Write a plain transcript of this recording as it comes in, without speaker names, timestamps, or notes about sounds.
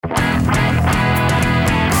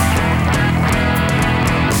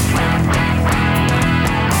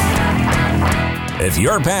If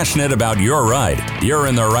you're passionate about your ride, you're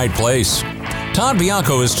in the right place. Todd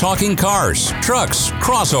Bianco is talking cars, trucks,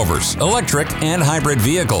 crossovers, electric and hybrid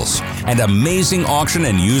vehicles, and amazing auction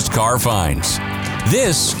and used car finds.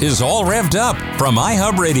 This is All Revved Up from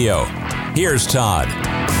iHub Radio. Here's Todd.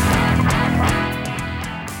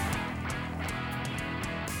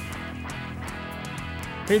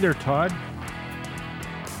 Hey there, Todd.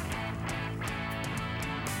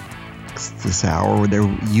 This hour,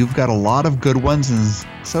 you've got a lot of good ones, and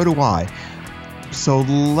so do I. So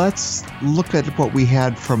let's look at what we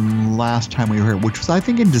had from last time we were here, which was, I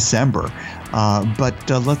think, in December. But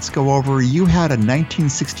let's go over. You had a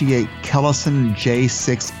 1968 Kellison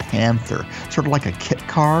J6 Panther, sort of like a kit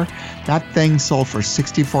car. That thing sold for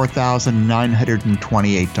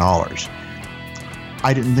 $64,928.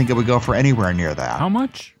 I didn't think it would go for anywhere near that. How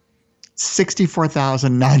much?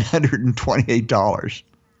 $64,928.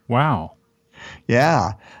 Wow.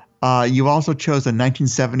 Yeah. You also chose a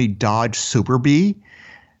 1970 Dodge Super Bee,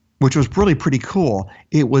 which was really pretty cool.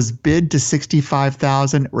 It was bid to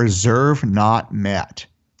 $65,000, reserve not met.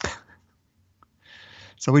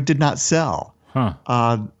 So it did not sell. Huh.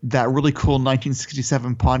 That really cool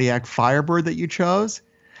 1967 Pontiac Firebird that you chose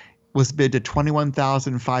was bid to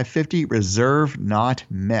 $21,550, reserve not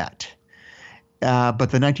met. But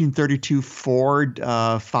the 1932 Ford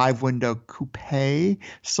 5-window coupe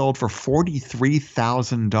sold for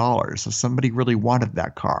 $43,000. So somebody really wanted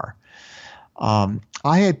that car. I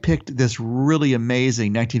had picked this really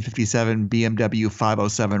amazing 1957 BMW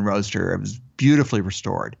 507 Roadster. It was beautifully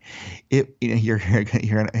restored. You're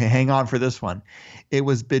hang on for this one. It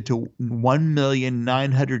was bid to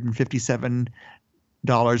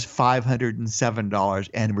 $1,957,507,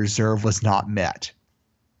 and reserve was not met.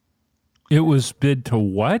 It was bid to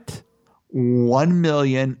what?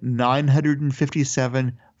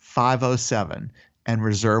 $1,957,507, and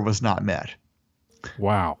reserve was not met.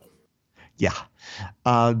 Wow. Yeah.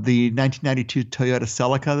 The 1992 Toyota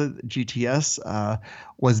Celica GTS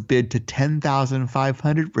was bid to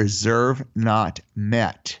 $10,500, reserve not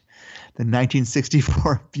met. The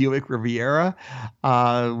 1964 Buick Riviera,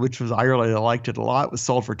 which I really liked it a lot, was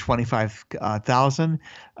sold for $25,000.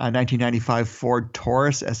 1995 Ford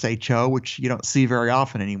Taurus SHO, which you don't see very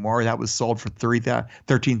often anymore, that was sold for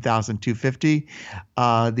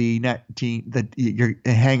 $13,250.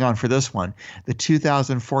 Hang on for this one. The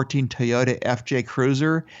 2014 Toyota FJ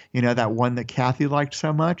Cruiser, that one that Kathy liked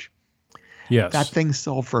so much. Yes. That thing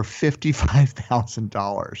sold for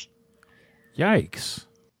 $55,000. Yikes.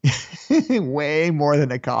 Way more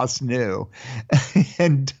than it costs new.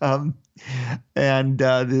 And the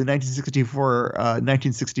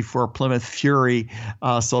 1964 Plymouth Fury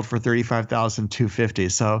sold for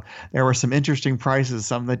 $35,250. So there were some interesting prices,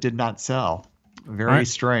 some that did not sell. Very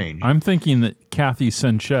strange. I'm thinking that Kathy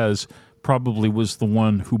Sanchez probably was the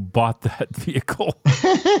one who bought that vehicle.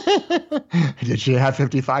 Did she have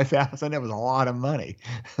 $55,000? It was a lot of money.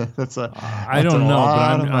 I don't know,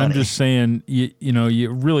 but I'm just saying,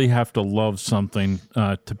 you really have to love something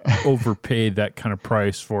to overpay that kind of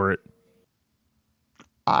price for it.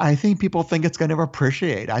 I think people think it's going to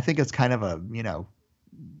appreciate. I think it's kind of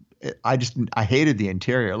I hated the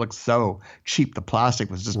interior. It looked so cheap. The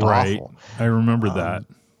plastic was just awful. I remember that.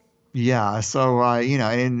 Yeah. So,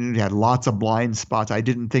 and it had lots of blind spots. I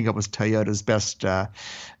didn't think it was Toyota's best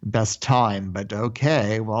time, but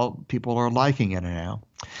okay. Well, people are liking it now.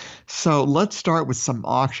 So let's start with some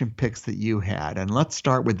auction picks that you had. And let's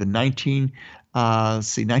start with the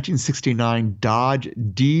 1969 Dodge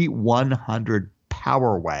D100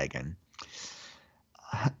 Power Wagon.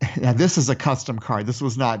 Now, this is a custom car. This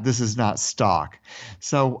is not stock.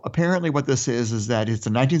 So apparently what this is that it's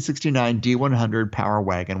a 1969 D100 Power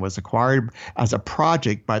Wagon, was acquired as a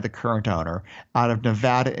project by the current owner out of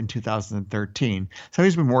Nevada in 2013. So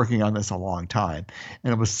he's been working on this a long time.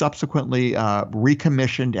 And it was subsequently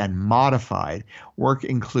recommissioned and modified. Work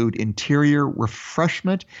include interior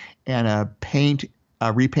refreshment and a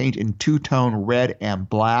repaint in two-tone red and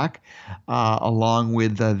black, along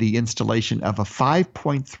with the installation of a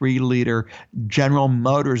 5.3-liter General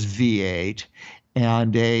Motors V8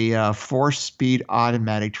 and a 4-speed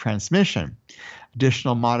automatic transmission.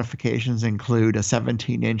 Additional modifications include a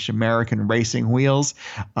 17-inch American racing wheels,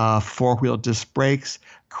 4-wheel disc brakes,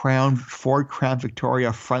 Ford Crown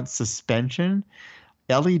Victoria front suspension,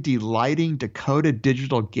 LED lighting, Dakota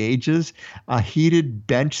digital gauges, a heated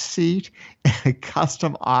bench seat, and a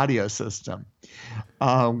custom audio system.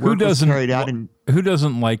 Who doesn't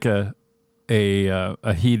like a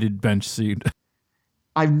heated bench seat?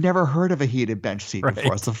 I've never heard of a heated bench seat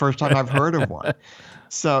before. It's the first time I've heard of one.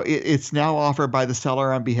 So it's now offered by the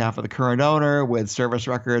seller on behalf of the current owner with service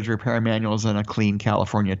records, repair manuals, and a clean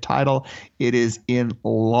California title. It is in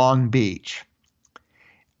Long Beach.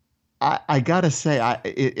 I got to say,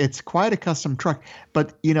 it's quite a custom truck.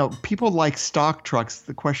 But, people like stock trucks.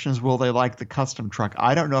 The question is, will they like the custom truck?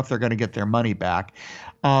 I don't know if they're going to get their money back.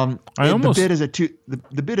 The bid is at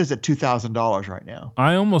 $2,000 right now.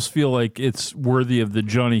 I almost feel like it's worthy of the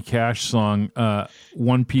Johnny Cash song,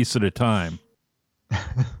 "One Piece at a Time,"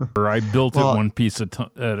 or "I built it one piece at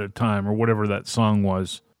a time," or whatever that song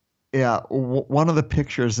was. Yeah, one of the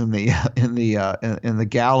pictures in the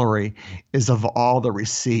gallery is of all the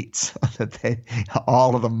receipts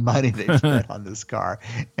all of the money they spent on this car,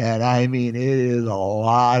 and I mean it is a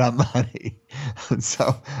lot of money.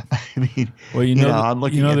 So I mean, well, I'm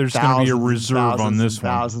looking at there's going to be a reserve on this one,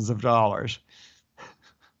 thousands of dollars.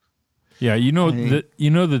 Yeah,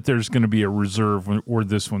 that there's going to be a reserve where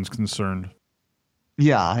this one's concerned.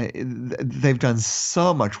 Yeah, they've done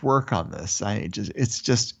so much work on this.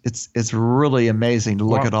 It's really amazing to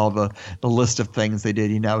look at all the list of things they did.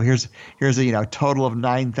 Here's a total of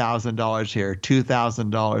 $9,000 here,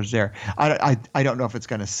 $2,000 there. I don't know if it's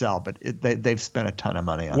going to sell, but they've spent a ton of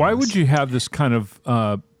money on. Why would you have this kind of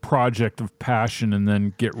project of passion and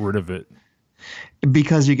then get rid of it?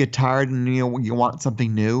 Because you get tired and you want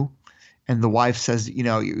something new, and the wife says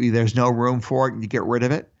there's no room for it, and you get rid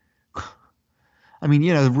of it. I mean,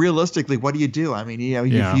 realistically, what do? I mean,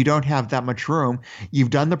 if you don't have that much room,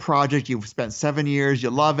 you've done the project, you've spent 7 years,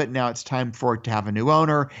 you love it. Now it's time for it to have a new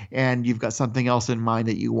owner, and you've got something else in mind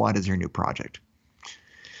that you want as your new project.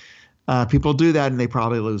 People do that, and they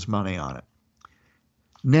probably lose money on it.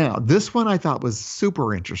 Now, this one I thought was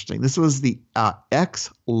super interesting. This was the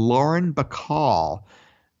ex-Lauren Bacall,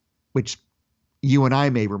 which you and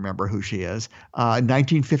I may remember who she is.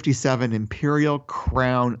 1957 Imperial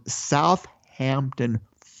Crown Southampton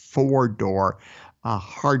 4-door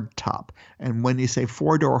hardtop. And when you say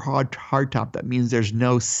 4-door hardtop, that means there's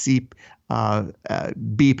no seat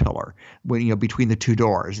B pillar between the two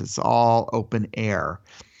doors. It's all open air.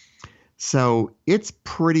 So it's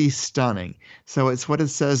pretty stunning. So it's what it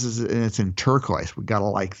says is, and it's in turquoise. We gotta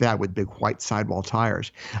like that with big white sidewall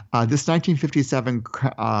tires. This 1957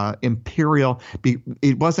 Imperial,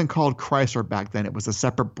 it wasn't called Chrysler back then. It was a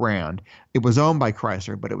separate brand. It was owned by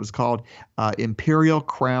Chrysler, but it was called Imperial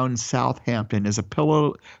Crown Southampton. Is a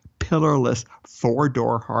pillarless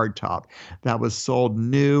 4-door hardtop that was sold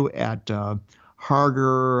new at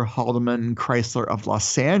Harger Haldeman Chrysler of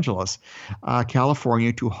Los Angeles,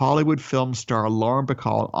 California, to Hollywood film star Lauren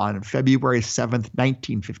Bacall on February 7th,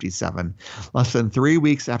 1957, less than 3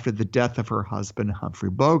 weeks after the death of her husband, Humphrey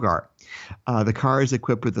Bogart. The car is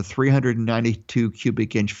equipped with a 392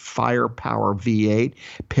 cubic inch firepower V8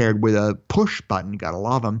 paired with a push button, gotta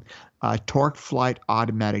love them, torque flight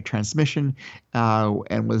automatic transmission,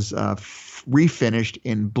 and was refinished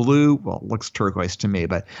in blue. Well, it looks turquoise to me,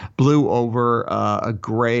 but blue over a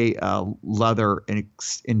gray leather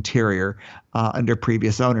interior under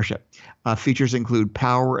previous ownership. Features include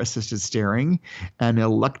power assisted steering, an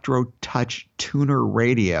electro touch tuner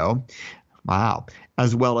radio. Wow.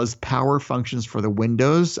 As well as power functions for the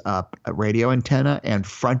windows, a radio antenna, and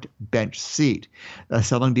front bench seat. The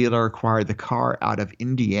selling dealer acquired the car out of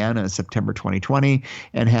Indiana in September 2020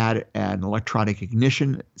 and had an electronic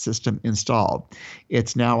ignition system installed.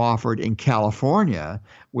 It's now offered in California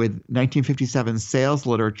with 1957 sales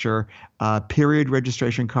literature, period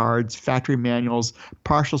registration cards, factory manuals,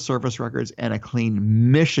 partial service records, and a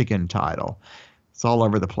clean Michigan title. It's all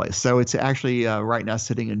over the place. So it's actually right now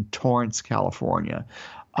sitting in Torrance, California.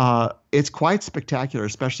 It's quite spectacular,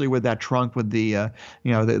 especially with that trunk with the,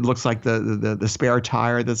 it looks like the spare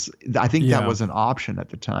tire. I think that was an option at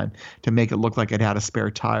the time to make it look like it had a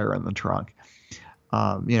spare tire in the trunk,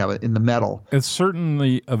 in the metal. It's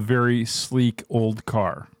certainly a very sleek old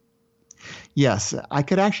car. Yes, I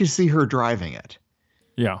could actually see her driving it.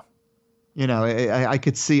 Yeah. I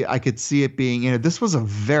could see it being, this was a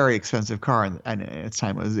very expensive car and at its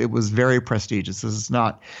time. It was very prestigious. This is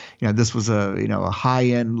not, this was a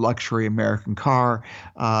high-end luxury American car,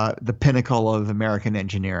 the pinnacle of American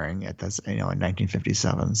engineering at this, in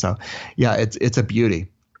 1957. So yeah, it's a beauty.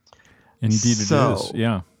 Indeed it is.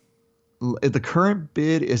 Yeah. The current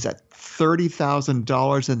bid is at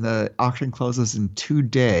 $30,000 and the auction closes in 2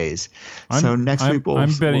 days. So next week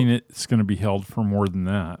I'm betting it's going to be held for more than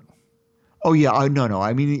that. Oh yeah, no.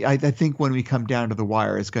 I mean, I think when we come down to the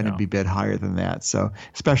wire, it's going to be a bit higher than that. So,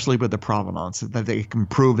 especially with the provenance, that they can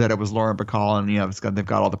prove that it was Lauren Bacall, and they've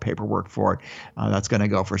got all the paperwork for it. That's going to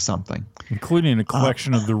go for something, including a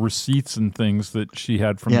collection of the receipts and things that she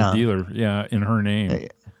had from the dealer, in her name.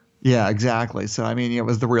 Yeah, exactly. So, I mean, it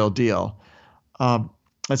was the real deal.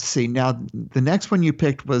 Let's see. Now, the next one you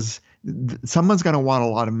picked was. Someone's going to want a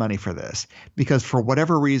lot of money for this because for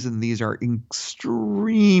whatever reason, these are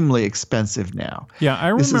extremely expensive now. Yeah, I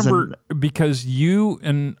remember because you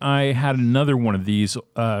and I had another one of these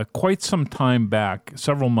quite some time back,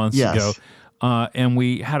 several months ago, and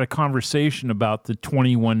we had a conversation about the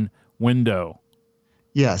 21 window.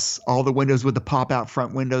 Yes, all the windows with the pop-out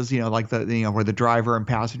front windows, like where the driver and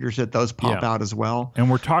passengers sit, those pop out as well. And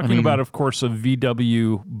we're talking about, of course, a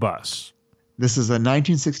VW bus. This is a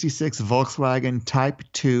 1966 Volkswagen Type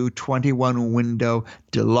 2 21-window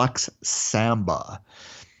deluxe Samba.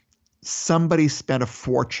 Somebody spent a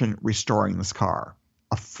fortune restoring this car.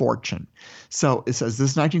 A fortune. So it says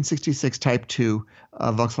this 1966 Type 2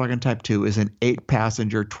 Volkswagen Type 2 is an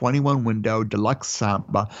 8-passenger 21-window deluxe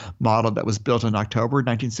Samba model that was built in October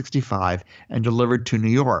 1965 and delivered to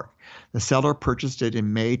New York. The seller purchased it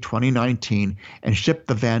in May 2019 and shipped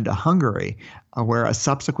the van to Hungary, where a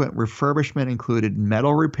subsequent refurbishment included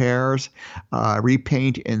metal repairs,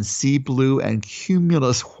 repaint in sea blue and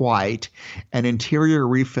cumulus white, an interior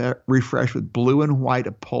refresh with blue and white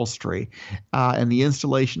upholstery, and the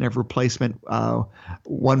installation of replacement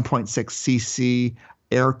 1.6cc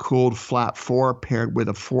air-cooled flat 4 paired with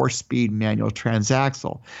a 4-speed manual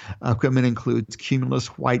transaxle. Equipment includes cumulus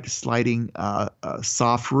white sliding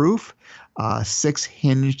soft roof, 6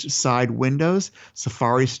 hinged side windows,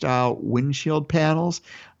 safari-style windshield panels,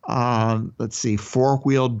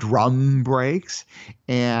 4-wheel drum brakes,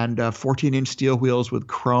 and 14-inch steel wheels with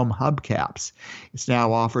chrome hubcaps. It's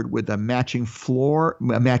now offered with a matching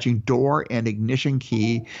door and ignition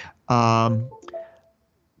key,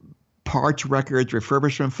 parts records,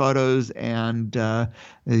 refurbishment photos, and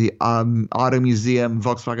the Auto Museum,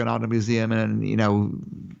 Volkswagen Auto Museum,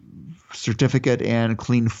 and certificate and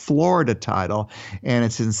Clean Florida title, and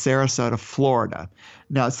it's in Sarasota, Florida.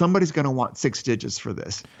 Now somebody's going to want 6 digits for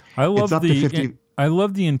this. I love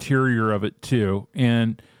the interior of it too,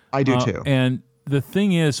 and I do too. And the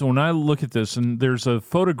thing is, when I look at this, and there's a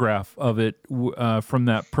photograph of it from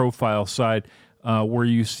that profile side where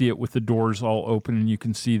you see it with the doors all open, and you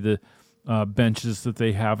can see the benches that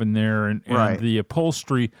they have in there, and the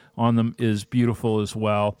upholstery on them is beautiful as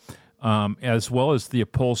well as the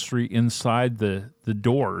upholstery inside the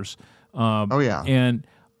doors. And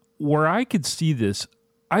where I could see this,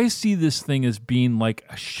 I see this thing as being like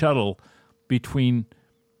a shuttle between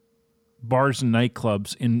bars and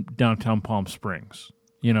nightclubs in downtown Palm Springs.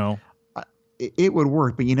 It would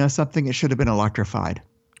work, but something, it should have been electrified.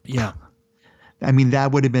 Yeah. I mean,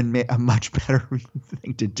 that would have been a much better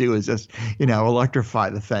thing to do, is just, electrify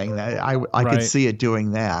the thing. I could see it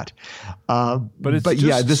doing that. But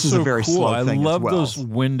this is a very cool. slow thing. I love as well. those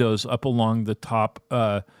windows up along the top,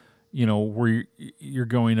 where you're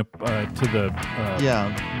going up to the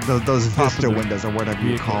those Vista windows or whatever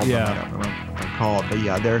you call them. I don't remember what they're called,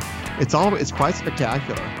 but it's quite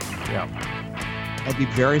spectacular. Yeah, it'd be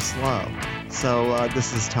very slow. So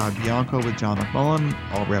this is Todd Bianco with John McMullen,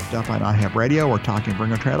 all revved up on iHub Radio. We're talking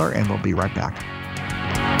Bring a Trailer, and we'll be right back.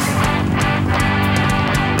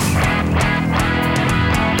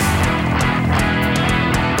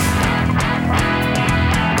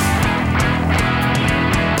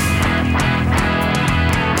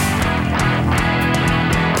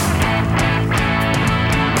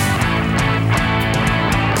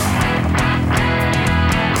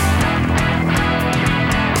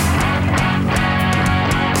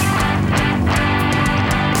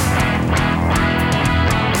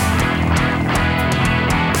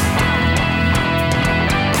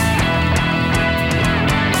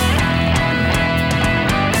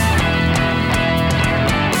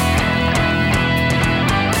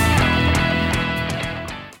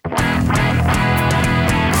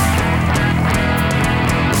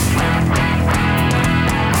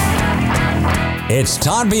 It's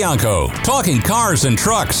Todd Bianco, talking cars and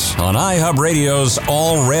trucks on iHub Radio's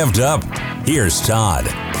All Revved Up. Here's Todd.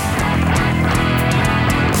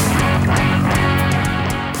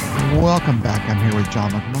 Welcome back. I'm here with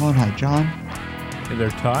John McMullen. Hi, John. Hey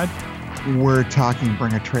there, Todd. We're talking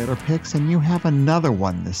Bring a Trailer picks, and you have another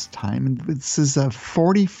one this time. And this is a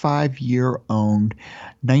 45-year-owned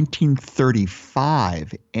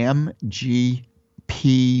 1935 MG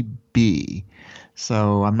PB.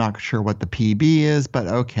 So I'm not sure what the PB is, but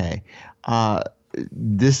okay.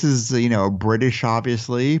 this is, British,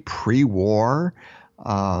 obviously, pre-war.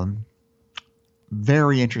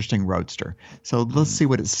 Very interesting roadster. So let's see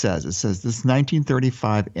what it says. It says this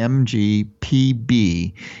 1935 MG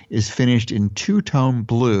PB is finished in two-tone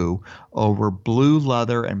blue over blue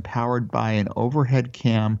leather and powered by an overhead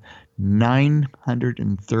cam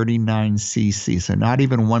 939 cc, so not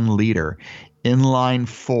even 1 liter, inline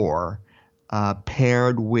 4,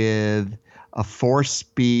 paired with a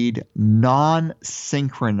 4-speed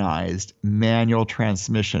non-synchronized manual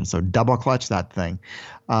transmission. So double clutch that thing.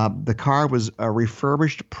 The car was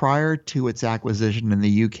refurbished prior to its acquisition in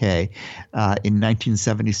the UK in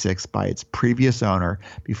 1976 by its previous owner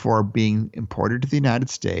before being imported to the United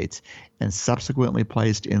States and subsequently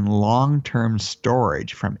placed in long-term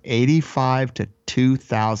storage from 1985 to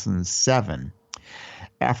 2007,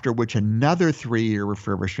 after which another 3-year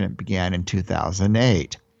refurbishment began in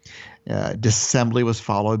 2008. Disassembly was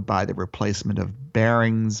followed by the replacement of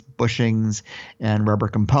bearings, bushings, and rubber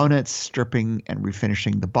components, stripping and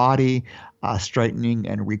refinishing the body, straightening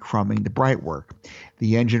and rechroming the brightwork.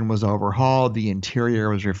 The engine was overhauled, the interior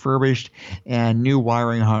was refurbished, and new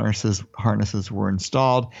wiring harnesses were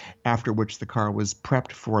installed, after which the car was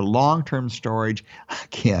prepped for long-term storage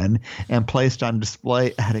again and placed on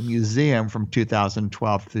display at a museum from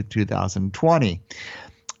 2012 to 2020.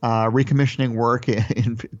 Recommissioning work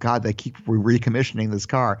they keep recommissioning this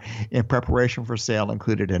car in preparation for sale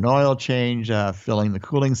included an oil change, filling the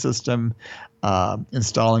cooling system,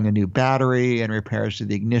 installing a new battery, and repairs to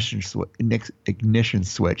the ignition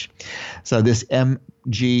switch. So this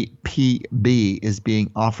MGPB is being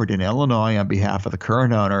offered in Illinois on behalf of the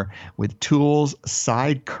current owner with tools,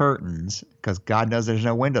 side curtains, because God knows there's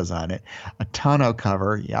no windows on it, a tonneau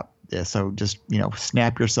cover, so just,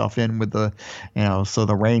 snap yourself in with the, so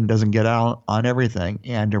the rain doesn't get out on everything.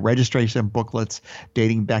 And registration booklets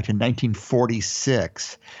dating back to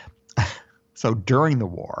 1946. So during the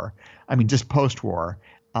war, just post-war,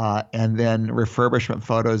 and then refurbishment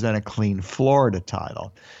photos and a clean Florida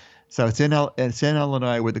title. So it's in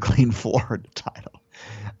Illinois with a clean Florida title.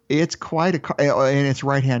 It's quite a car, and it's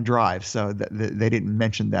right-hand drive. So they didn't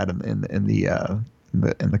mention that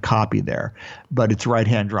in the copy there, but it's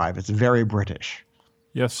right-hand drive. It's very British.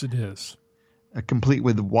 Yes, it is. Complete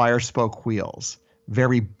with wire spoke wheels,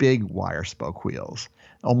 very big wire spoke wheels.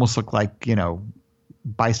 Almost look like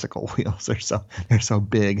bicycle wheels. They're so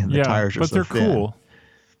big, and the tires are so thin. But they're cool.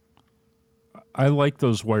 I like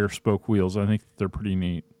those wire spoke wheels. I think they're pretty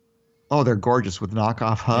neat. Oh, they're gorgeous with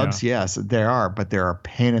knockoff hubs. Yeah. Yes, they are, but they're a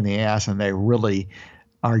pain in the ass, and they really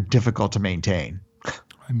are difficult to maintain.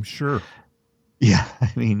 I'm sure. Yeah,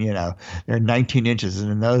 they're 19 inches,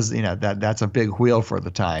 and in those, that's a big wheel for the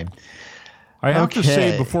time. I have to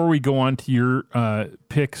say, before we go on to your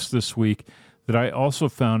picks this week, that I also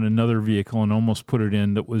found another vehicle and almost put it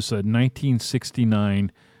in that was a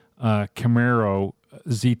 1969 Camaro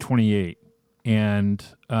Z28, and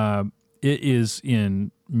it is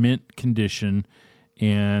in mint condition,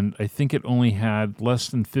 and I think it only had less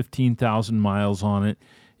than 15,000 miles on it.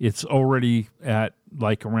 It's already at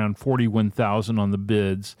around 41,000 on the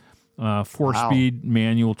bids, 4-speed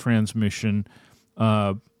manual transmission,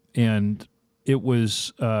 and it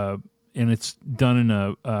was and it's done in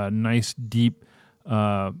a nice deep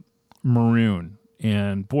maroon.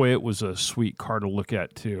 And boy, it was a sweet car to look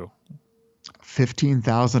at too.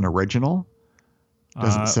 15,000 original?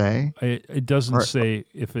 Doesn't say. It doesn't say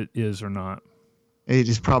if it is or not. It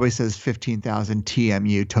just probably says 15,000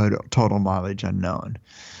 TMU, total mileage unknown.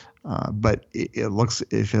 But it looks,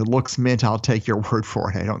 if it looks mint, I'll take your word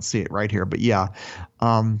for it. I don't see it right here, but yeah,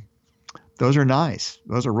 those are nice.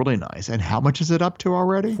 Those are really nice. And how much is it up to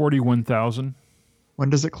already? 41,000. When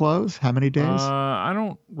does it close? How many days? I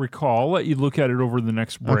don't recall. I'll let you look at it over the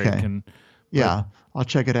next break. Okay. I'll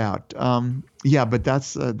check it out. But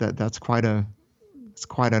that's quite a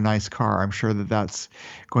nice car. I'm sure that's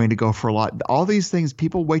going to go for a lot. All these things,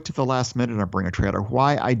 people wait to the last minute on Bring a Trailer.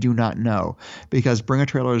 Why? I do not know, because Bring a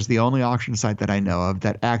Trailer is the only auction site that I know of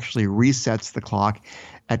that actually resets the clock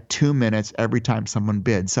at 2 minutes every time someone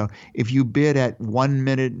bids. So if you bid at 1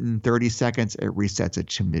 minute and 30 seconds, it resets it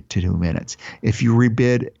to 2 minutes. If you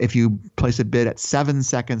place a bid at 7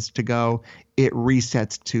 seconds to go, it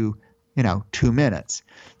resets to 2 minutes.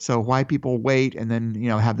 So why people wait and then,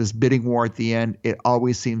 have this bidding war at the end, it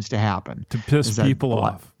always seems to happen. To piss people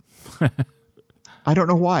off. I don't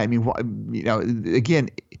know why. Again,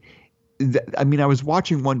 I was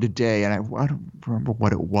watching one today, and I don't remember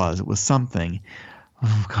what it was. It was something.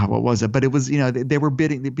 oh God, what was it? But it was, they were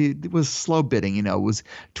bidding. It was slow bidding. It was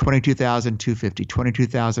 22,250,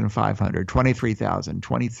 22,500, 23,000,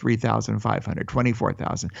 23,500,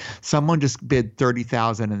 24,000. Someone just bid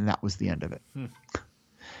 30,000, and that was the end of it.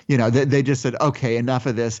 They just said, okay, enough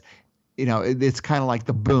of this. It's kind of like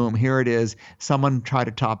the boom. Here it is. Someone tried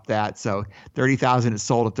to top that. So 30,000, it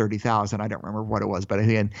sold at 30,000. I don't remember what it was, but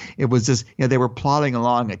again, it was just, they were plodding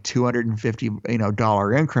along at $250,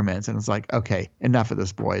 dollar increments. And it's like, okay, enough of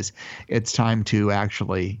this, boys. It's time to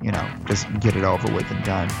actually, just get it over with and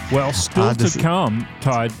done. Well, still to come,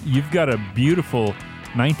 Todd, you've got a beautiful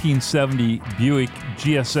 1970 Buick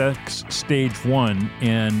GSX Stage 1,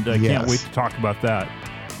 and I can't wait to talk about that.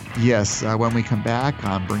 Yes, when we come back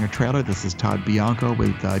on Bring a Trailer, this is Todd Bianco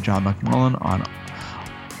with John McMullen on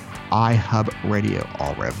iHub Radio,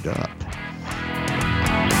 all revved up.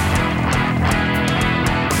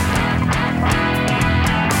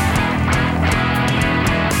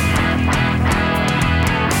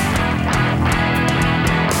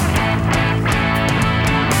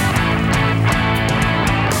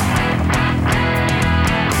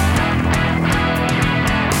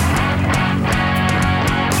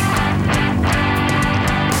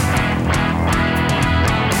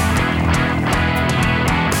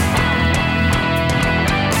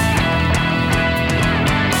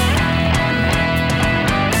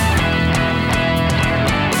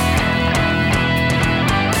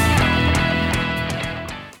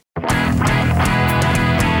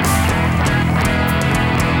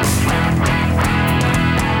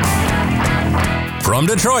 From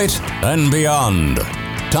Detroit and beyond,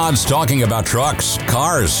 Todd's talking about trucks,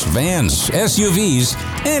 cars, vans, SUVs,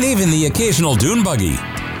 and even the occasional dune buggy.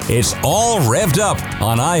 It's all revved up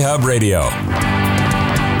on iHub Radio. Here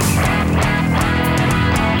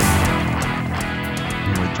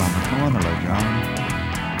with John McMullen. Hello, John.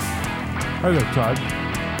 Hi there, Todd.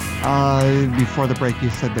 Before the break, you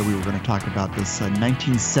said that we were going to talk about this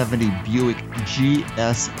 1970 Buick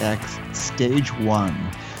GSX Stage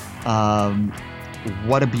 1.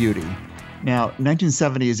 What a beauty. Now,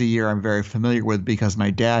 1970 is a year I'm very familiar with because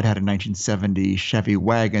my dad had a 1970 Chevy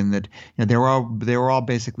wagon that they were all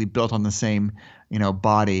basically built on the same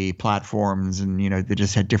body platforms, and they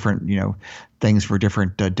just had different things for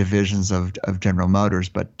different divisions of General Motors.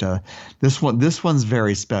 But this one's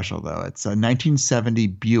very special though. It's a 1970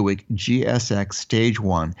 Buick GSX Stage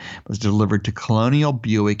 1. It was delivered to Colonial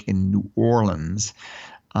Buick in New Orleans,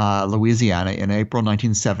 Louisiana in April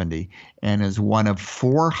 1970, and is one of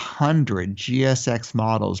 400 GSX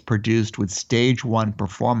models produced with Stage 1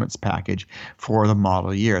 performance package for the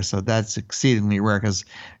model year. So that's exceedingly rare because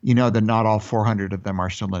that not all 400 of them are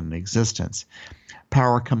still in existence.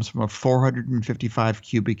 Power comes from a 455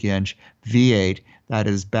 cubic inch V8 that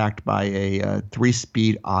is backed by a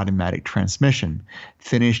 3-speed automatic transmission.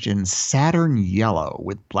 Finished in satin yellow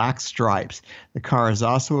with black stripes, the car is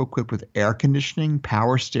also equipped with air conditioning,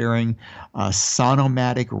 power steering,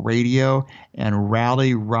 Sonomatic radio, and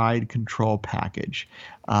rally ride control package.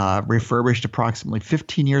 Refurbished approximately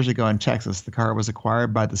 15 years ago in Texas, the car was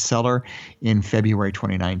acquired by the seller in February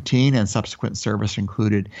 2019, and subsequent service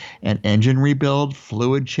included an engine rebuild,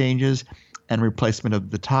 fluid changes, and replacement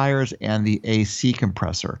of the tires and the AC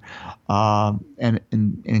compressor. And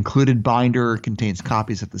included binder contains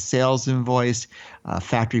copies of the sales invoice,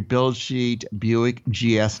 factory build sheet, Buick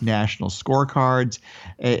GS national scorecards,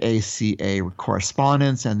 AACA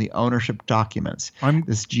correspondence, and the ownership documents.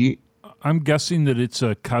 I'm guessing that it's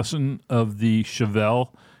a cousin of the Chevelle,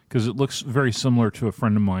 because it looks very similar to a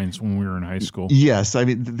friend of mine's when we were in high school. Yes, I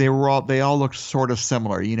mean they all looked sort of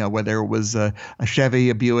similar. Whether it was a Chevy,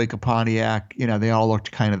 a Buick, a Pontiac, they all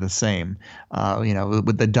looked kind of the same.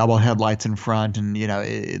 With the double headlights in front, and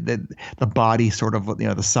the body sort of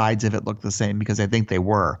the sides of it looked the same because I think they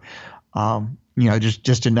were.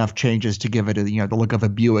 Just enough changes to give it the look of a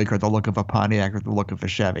Buick or the look of a Pontiac or the look of a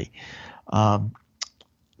Chevy.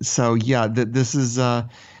 This is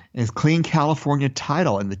clean California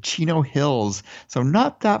title in the Chino Hills, so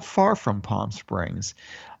not that far from Palm Springs.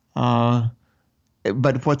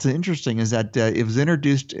 But what's interesting is that it was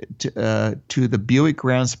introduced to the Buick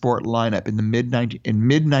Grand Sport lineup in mid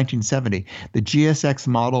 1970. The GSX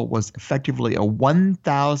model was effectively a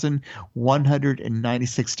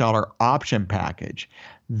 $1,196 option package.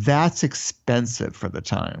 That's expensive for the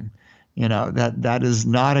time. That is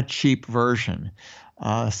not a cheap version.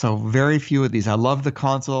 So very few of these. I love the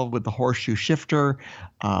console with the horseshoe shifter.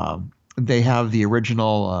 They have the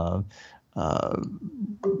original, the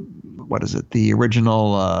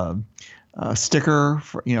original sticker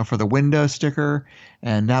for the window sticker,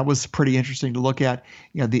 and that was pretty interesting to look at.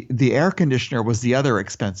 The air conditioner was the other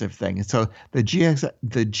expensive thing, and so the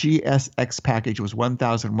GSX package was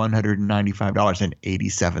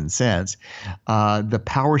 $1,195.87. The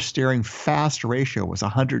power steering fast ratio was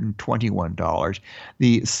 $121.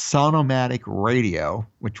 The Sonomatic radio,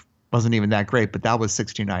 which wasn't even that great, but that was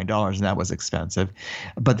 $69, and that was expensive.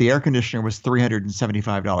 But the air conditioner was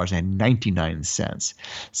 $375.99.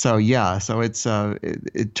 So it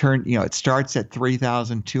starts at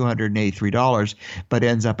 $3,283, but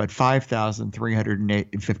ends up at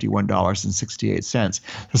 $5,351.68. So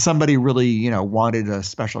somebody really wanted a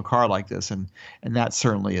special car like this, and that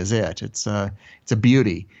certainly is it. It's a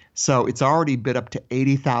beauty. So it's already bid up to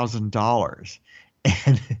 $80,000.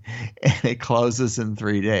 And it closes in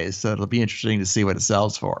 3 days. So it'll be interesting to see what it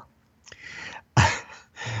sells for. All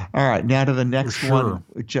right, now to the next one,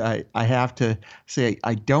 which I have to say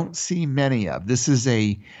I don't see many of. This is a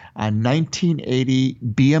 1980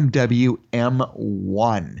 BMW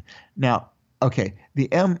M1. Now, okay, the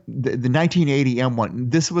 1980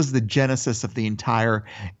 M1. This was the genesis of the entire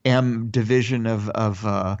M division of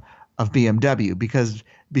BMW, because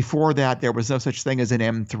before that there was no such thing as an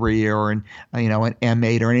M3 or an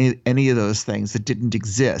M8 or any of those things that didn't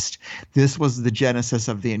exist. This was the genesis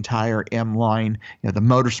of the entire M line, the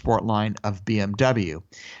motorsport line of BMW.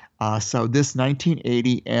 So this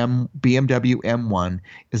 1980 BMW M1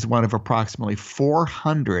 is one of approximately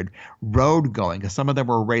 400 road-going, because some of them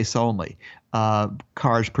were race-only,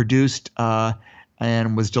 cars produced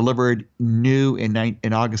and was delivered new in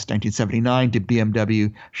August 1979 to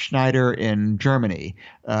BMW Schneider in Germany.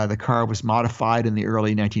 The car was modified in the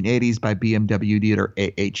early 1980s by BMW dealer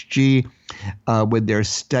AHG with their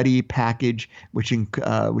Steady package, which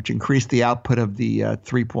increased the output of the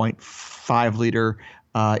 3.5-liter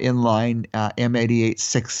inline M88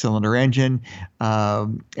 six-cylinder engine,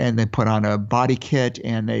 and they put on a body kit,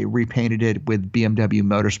 and they repainted it with BMW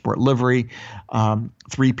Motorsport livery,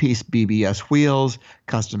 3-piece BBS wheels,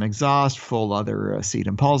 custom exhaust, full leather seat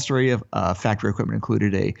upholstery. Factory equipment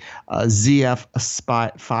included a ZF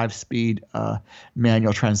 5-speed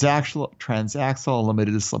manual transaxle,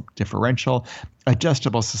 limited slip differential,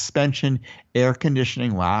 adjustable suspension, air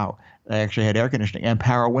conditioning. Wow, they actually had air conditioning and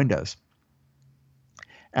power windows.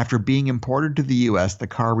 After being imported to the U.S., the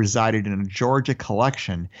car resided in a Georgia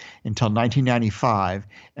collection until 1995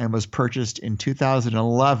 and was purchased in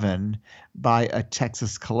 2011 by a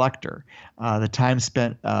Texas collector.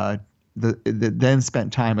 The then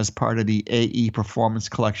spent time as part of the AE Performance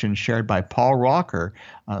Collection shared by Paul Rocker,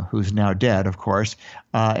 who's now dead, of course,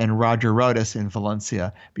 and Roger Rodas in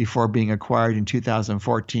Valencia, before being acquired in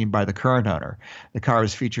 2014 by the current owner. The car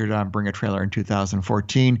was featured on Bring a Trailer in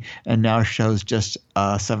 2014 and now shows just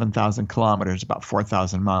 7,000 kilometers, about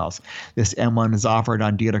 4,000 miles. This M1 is offered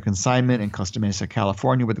on dealer consignment in Costa Mesa,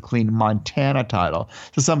 California, with a clean Montana title.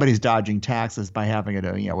 So somebody's dodging taxes by having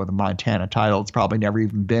it, with a Montana title. It's probably never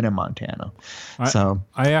even been in Montana.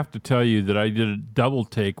 I have to tell you that I did a double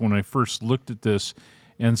take when I first looked at this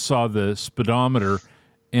and saw the speedometer,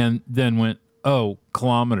 and then went, oh,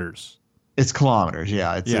 kilometers. It's kilometers,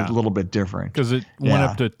 yeah. It's a little bit different. Because it went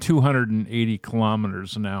up to 280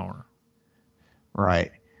 kilometers an hour.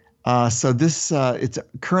 Right. So this it's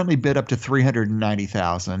currently bid up to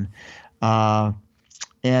 $390,000,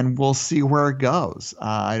 and we'll see where it goes.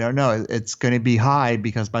 I don't know. It's going to be high,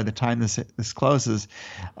 because by the time this closes,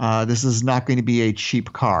 this is not going to be a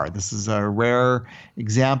cheap car. This is a rare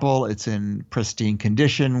example. It's in pristine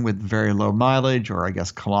condition with very low mileage, or I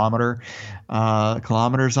guess kilometers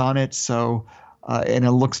on it. So. And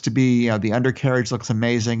it looks to be, the undercarriage looks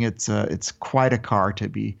amazing. It's quite a car to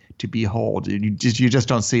behold. You just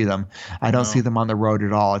don't see them. I don't see them on the road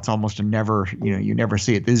at all. It's almost a never, you never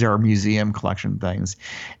see it. These are museum collection things,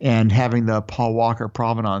 and having the Paul Walker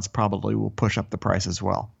provenance probably will push up the price as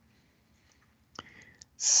well.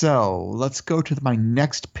 So let's go to my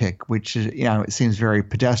next pick, which is, it seems very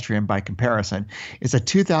pedestrian by comparison. It's a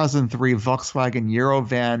 2003 Volkswagen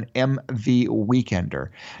Eurovan MV Weekender.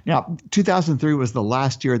 Now, 2003 was the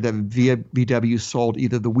last year that VW sold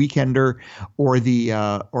either the Weekender or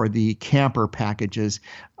the camper packages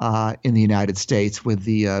in the United States with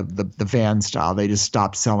the van style. They just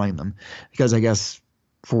stopped selling them because, I guess,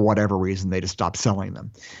 for whatever reason, they just stopped selling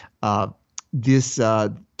them. This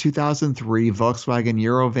 2003 Volkswagen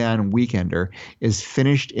Eurovan Weekender is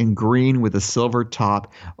finished in green with a silver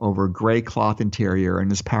top over gray cloth interior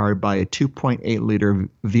and is powered by a 2.8-liter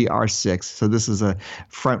VR6. So this is a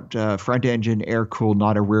front engine air-cooled,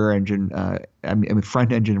 not a rear engine.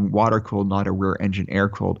 Front engine water-cooled, not a rear engine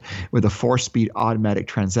air-cooled, with a 4-speed automatic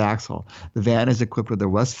transaxle. The van is equipped with a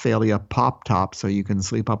Westphalia pop top, so you can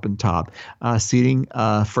sleep up in top, seating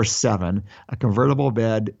for 7, a convertible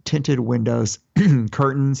bed, tinted windows,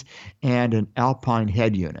 curtains, and an Alpine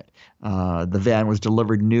head unit. The van was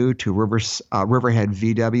delivered new to Riverhead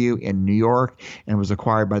VW in New York and was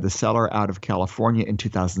acquired by the seller out of California in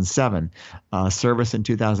 2007. Service in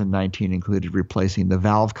 2019 included replacing the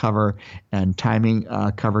valve cover and timing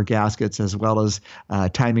cover gaskets, as well as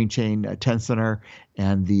timing chain tensioner,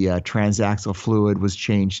 and the transaxle fluid was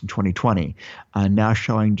changed in 2020. Now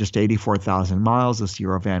showing just 84,000 miles, this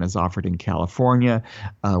Eurovan is offered in California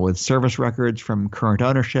with service records from current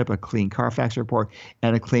ownership, a clean Carfax report,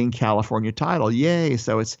 and a clean California title. Yay!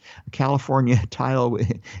 So it's a California title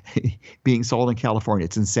being sold in California.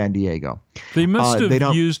 It's in San Diego. They must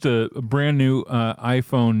have used a brand new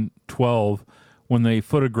iPhone 12 when they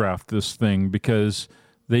photographed this thing, because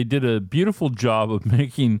they did a beautiful job of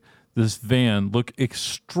making this van look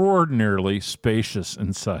extraordinarily spacious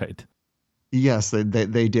inside. Yes,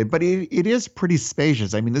 they did, but it is pretty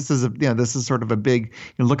spacious. I mean, this is sort of a big.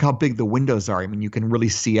 Look how big the windows are. I mean, you can really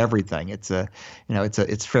see everything. It's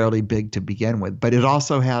fairly big to begin with, but it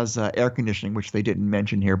also has air conditioning, which they didn't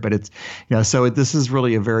mention here. But it's so this is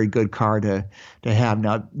really a very good car to have.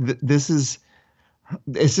 Now this is.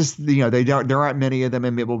 It's just there aren't many of them,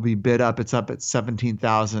 and it will be bid up. It's up at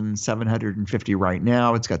 17,750 right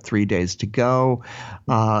now. It's got 3 days to go.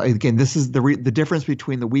 Again, this is the difference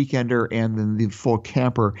between the Weekender and then the full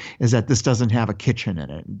camper is that this doesn't have a kitchen in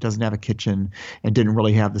it. It doesn't have a kitchen and didn't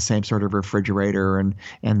really have the same sort of refrigerator and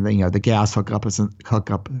the gas hookup,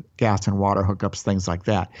 gas and water hookups, things like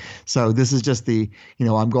that. So this is just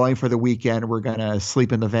I'm going for the weekend. We're gonna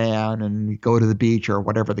sleep in the van and go to the beach or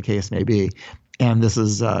whatever the case may be. And this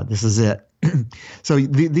is it. So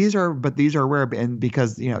these are rare, and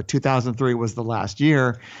because 2003 was the last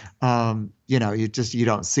year, you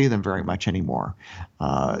don't see them very much anymore.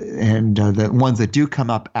 And the ones that do come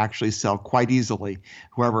up actually sell quite easily.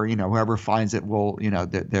 Whoever finds it will,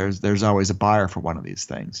 there's always a buyer for one of these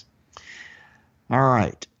things. All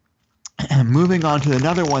right. Moving on to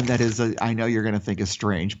another one that is, I know you're going to think is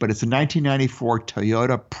strange, but it's a 1994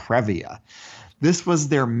 Toyota Previa. This was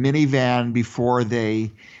their minivan before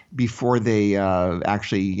they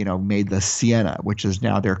actually made the Sienna, which is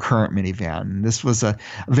now their current minivan. And this was a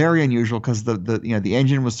very unusual because the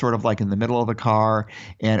engine was sort of like in the middle of the car,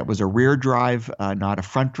 and it was a rear drive, not a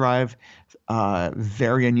front drive.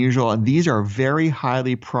 Very unusual, and these are very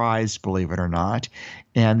highly prized, believe it or not.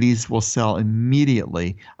 And these will sell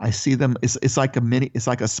immediately. I see them. It's like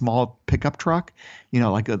a small pickup truck,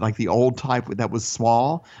 like the old type that was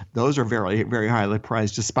small. Those are very, very highly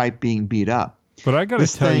prized, despite being beat up. But I got to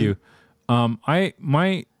tell you,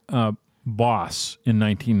 my boss in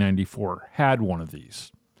 1994 had one of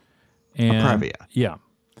these, and a Previa. Yeah,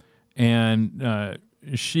 and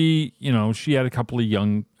she had a couple of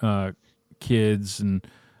young kids and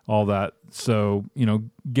all that. So,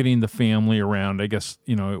 getting the family around, I guess,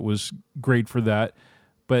 it was great for that.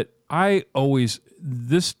 But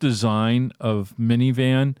this design of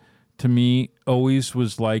minivan to me always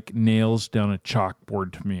was like nails down a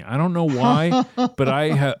chalkboard to me. I don't know why, but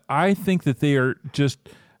I think that they are just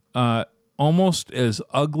almost as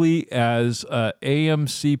ugly as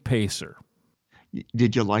AMC Pacer.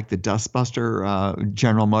 Did you like the Dustbuster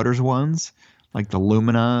General Motors ones? Like the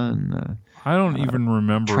Lumina and I don't even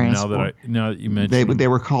remember Transport. now that you mentioned they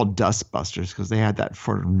were called Dustbusters because they had that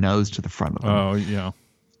sort of nose to the front of them. Oh yeah,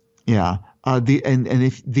 yeah.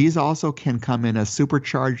 If these also can come in a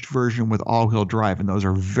supercharged version with all-wheel drive, and those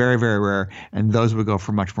are very, very rare, and those would go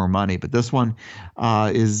for much more money. But this one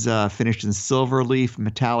is finished in silver leaf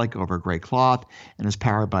metallic over gray cloth and is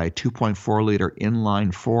powered by a 2.4-liter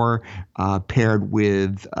inline-4 paired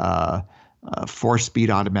with 4-speed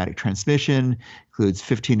automatic transmission. Includes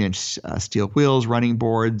 15-inch steel wheels, running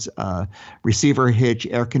boards, receiver hitch,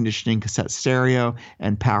 air conditioning, cassette stereo,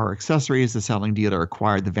 and power accessories. The selling dealer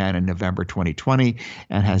acquired the van in November 2020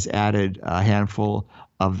 and has added a handful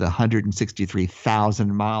of the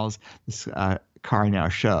 163,000 miles this car now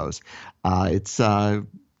shows. It's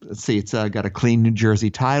got a clean New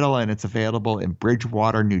Jersey title, and it's available in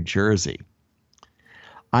Bridgewater, New Jersey.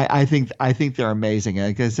 I think they're amazing.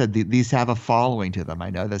 Like I said, these have a following to them. I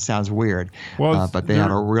know that sounds weird, but they have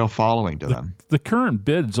a real following to them. The current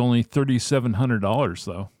bid's only $3,700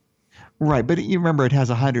 though. Right, but you remember it has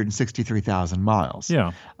 163,000 miles.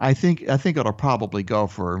 Yeah. I think it'll probably go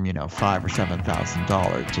for $5,000 or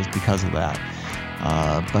 $7,000 just because of that.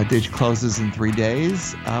 But it closes in 3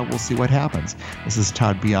 days. We'll see what happens. This is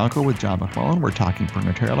Todd Bianco with John McMullen. We're talking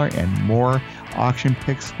Springer Trailer and more auction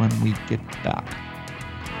picks when we get back.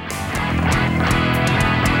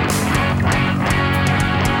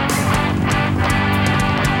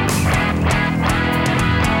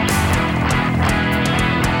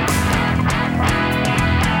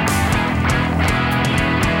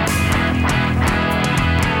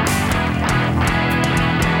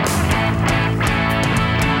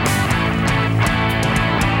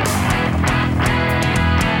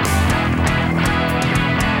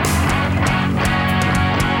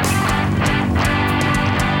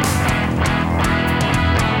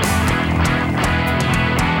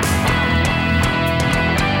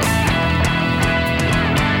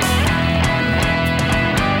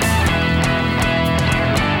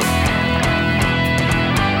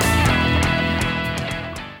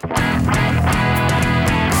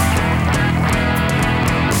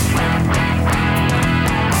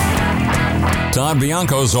 Todd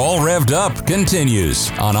Bianco's All Revved Up continues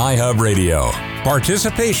on iHub Radio.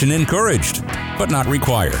 Participation encouraged, but not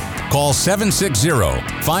required. Call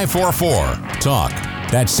 760-544-TALK.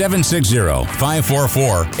 That's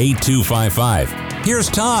 760-544-8255. Here's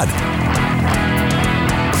Todd.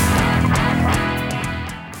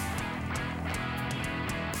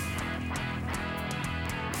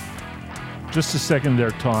 Just a second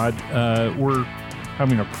there, Todd. We're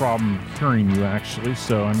having a problem hearing you, actually,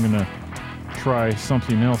 so I'm going to try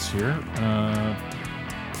something else here.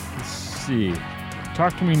 Let's see.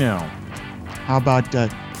 Talk to me now. How about the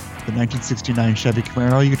 1969 Chevy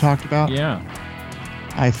Camaro you talked about? Yeah.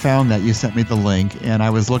 I found that. You sent me the link, and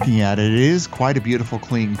I was looking at it. It is quite a beautiful,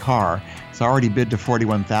 clean car. It's already bid to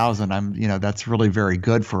 $41,000. That's really very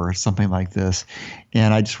good for something like this.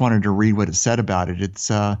 And I just wanted to read what it said about it. It's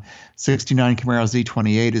 69 Camaro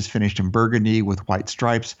Z28 is finished in burgundy with white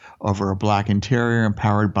stripes over a black interior and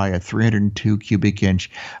powered by a 302 cubic inch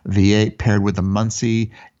V8 paired with a Muncie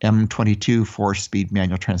M22 4-speed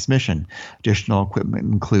manual transmission. Additional equipment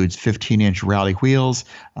includes 15-inch rally wheels,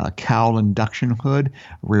 a cowl induction hood,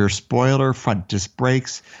 rear spoiler, front disc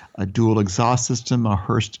brakes, a dual exhaust system, a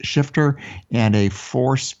Hurst shifter, and a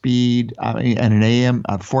 4-speed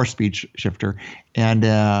shifter, and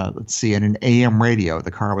an AM radio.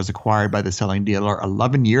 The car was acquired by the selling dealer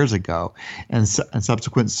 11 years ago, and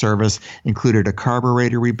subsequent service included a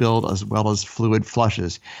carburetor rebuild as well as fluid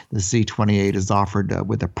flushes. The Z28 is offered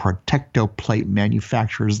with a Protecto plate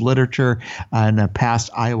manufacturer's literature and a past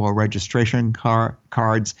Iowa registration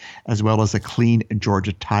cards, as well as a clean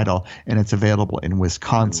Georgia title, and it's available in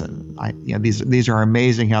Wisconsin. These are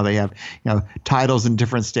amazing how they have titles in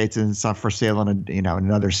different states and stuff for sale in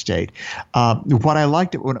another state. What I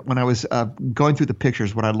liked when I was going through the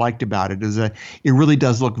pictures, what I liked about it is that it really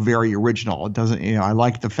does look very original. It doesn't, I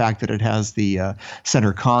like the fact that it has the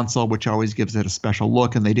center console, which always gives it a special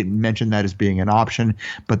look, and they didn't mention that as being an option,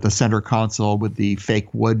 but the center console with the fake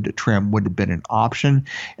wood trim would have been an option,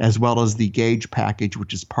 as well as the gauge package,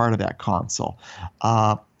 which is part of that console.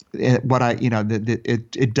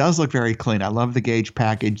 It does look very clean. I love the gauge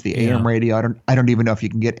package, the AM radio. I don't even know if you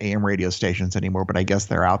can get AM radio stations anymore, but I guess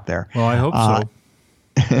they're out there. Well, I hope so.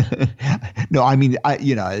 No, I mean,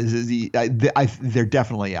 they're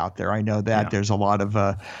definitely out there. I know that there's a lot of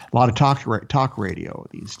talk radio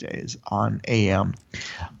these days on AM.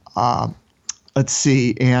 Let's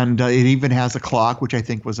see, and it even has a clock, which I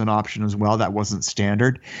think was an option as well. That wasn't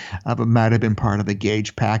standard, but might have been part of the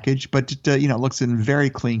gauge package. But it looks in very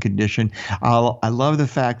clean condition. I love the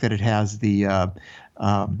fact that it has the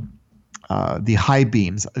high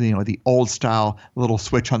beams, the old style little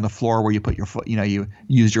switch on the floor where you put your foot, you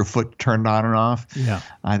use your foot turned on and off. Yeah,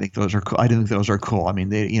 I think those are cool. I think those are cool. I mean,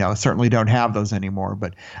 they certainly don't have those anymore,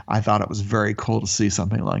 but I thought it was very cool to see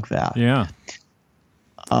something like that. Yeah.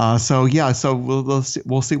 So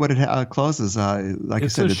we'll see what it closes. Like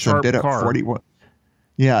it's I said, it's a bid at 41.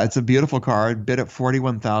 Yeah, it's a beautiful car. Bid at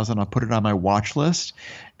 $41,000. I'll put it on my watch list,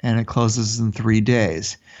 and it closes in 3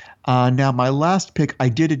 days. Now, my last pick, I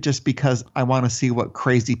did it just because I want to see what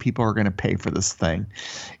crazy people are going to pay for this thing.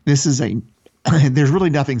 This is there's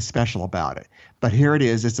really nothing special about it. But here it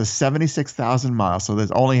is. It's a 76,000 miles, so it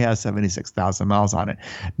only has 76,000 miles on it.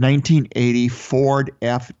 1980 Ford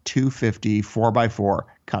F-250 4x4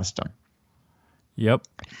 custom. Yep.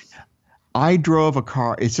 I drove a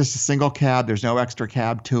car. It's just a single cab. There's no extra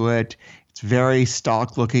cab to it. It's very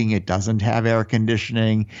stock looking. It doesn't have air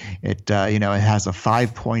conditioning. It it has a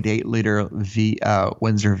 5.8 liter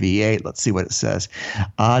Windsor V8. Let's see what it says.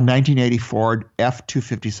 1980 Ford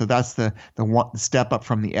F250. So that's the one step up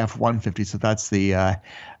from the F150. So that's the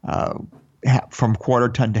from quarter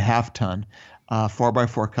ton to half ton.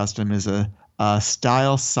 4x4 Custom is a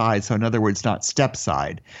style side, so in other words, not step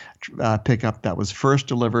side, pickup that was first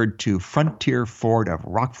delivered to Frontier Ford of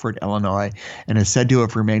Rockford, Illinois, and is said to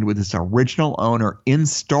have remained with its original owner in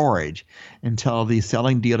storage until the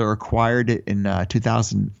selling dealer acquired it in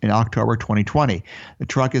October 2020. The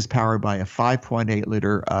truck is powered by a 5.8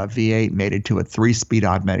 liter V8 mated to a 3-speed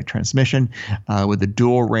automatic transmission with a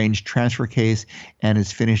dual range transfer case, and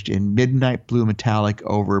is finished in midnight blue metallic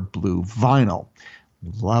over blue vinyl.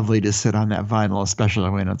 Lovely to sit on that vinyl, especially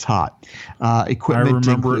when it's hot. Equipment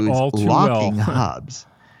includes locking hubs.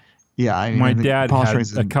 Yeah, my dad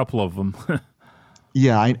had a couple of them.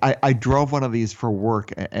 Yeah, I drove one of these for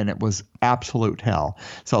work, and it was absolute hell.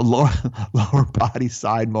 So lower body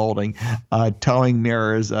side molding, towing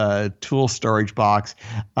mirrors, tool storage box,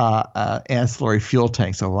 ancillary fuel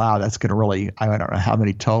tank. So wow, that's going to really, I don't know how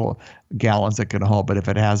many total gallons it can hold, but if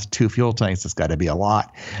it has 2 fuel tanks, it's got to be a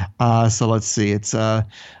lot. So let's see, it's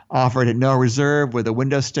offered at no reserve with a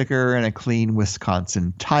window sticker and a clean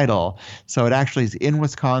Wisconsin title. So it actually is in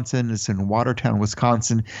Wisconsin. It's in Watertown,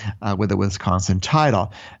 Wisconsin, with a Wisconsin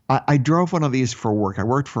title. I drove one of these for work. I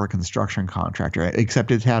worked for a construction contractor,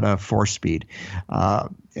 except it had a 4-speed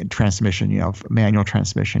transmission, manual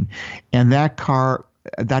transmission. And that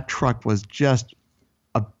truck was just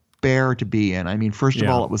bear to be in. I mean, first of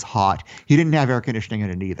all, it was hot. He didn't have air conditioning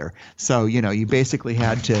in it either. So, you basically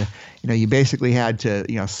had to,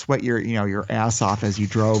 sweat your ass off as you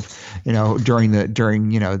drove, during the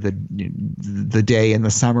day in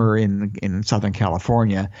the summer in Southern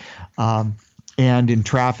California. And in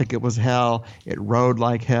traffic, it was hell. It rode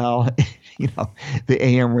like hell. The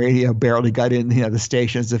AM radio barely got in, the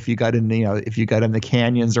stations if you got in, if you got in the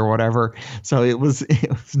canyons or whatever. So it was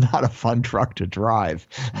not a fun truck to drive.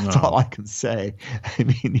 That's all I can say. I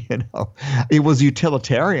mean, it was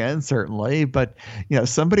utilitarian certainly, but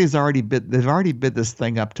they've already bid this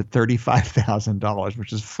thing up to $35,000,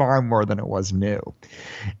 which is far more than it was new.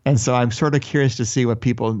 And so I'm sort of curious to see what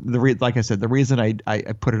people. Like I said, the reason I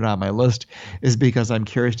put it on my list is because I'm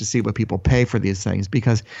curious to see what people pay for these things,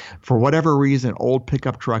 because for whatever reason, old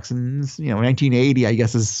pickup trucks, and 1980, I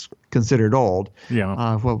guess, is considered old.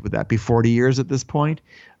 Yeah. What would that be? 40 years at this point.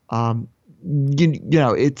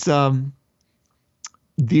 It's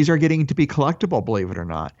these are getting to be collectible, believe it or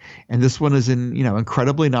not. And this one is in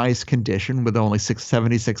incredibly nice condition with only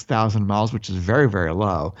 76,000 miles, which is very, very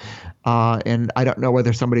low. And I don't know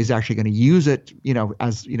whether somebody's actually going to use it,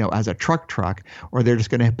 as a truck, or they're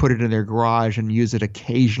just going to put it in their garage and use it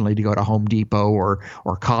occasionally to go to Home Depot or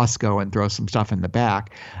Costco and throw some stuff in the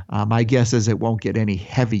back. My guess is it won't get any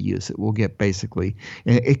heavy use. It will get basically,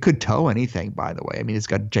 it could tow anything, by the way. I mean, it's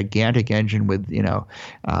got a gigantic engine with a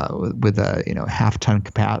half-ton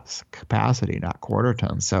capacity, not quarter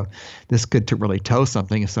ton. So this could really tow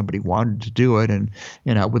something if somebody wanted to do it, and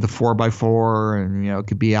with a 4x4, and it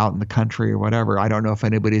could be out in the country or whatever. I don't know if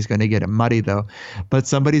anybody's going to get it muddy though, but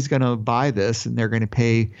somebody's going to buy this and they're going to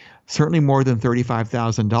pay certainly more than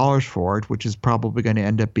 $35,000 for it, which is probably going to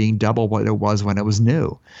end up being double what it was when it was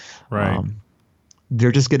new. Right.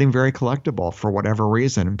 They're just getting very collectible for whatever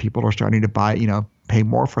reason, and people are starting to buy, pay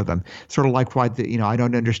more for them. Sort of like why I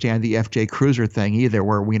don't understand the FJ Cruiser thing either,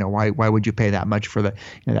 where why would you pay that much for the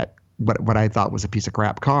that what I thought was a piece of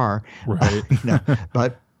crap car, right?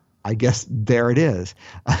 But I guess there it is.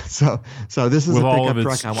 So this is with a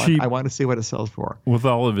pickup truck. I want to see what it sells for. With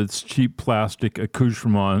all of its cheap plastic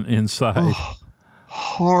accoutrement inside. Oh,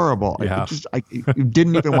 horrible. Yeah. I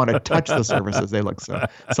didn't even want to touch the surfaces. They look so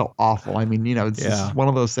awful. I mean, it's just one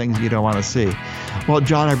of those things you don't want to see. Well,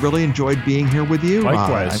 John, I've really enjoyed being here with you.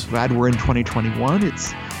 Likewise. I'm glad we're in 2021.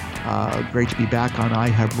 It's great to be back on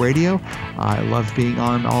iHub Radio. I love being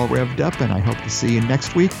on All Revved Up, and I hope to see you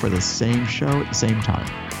next week for the same show at the same time.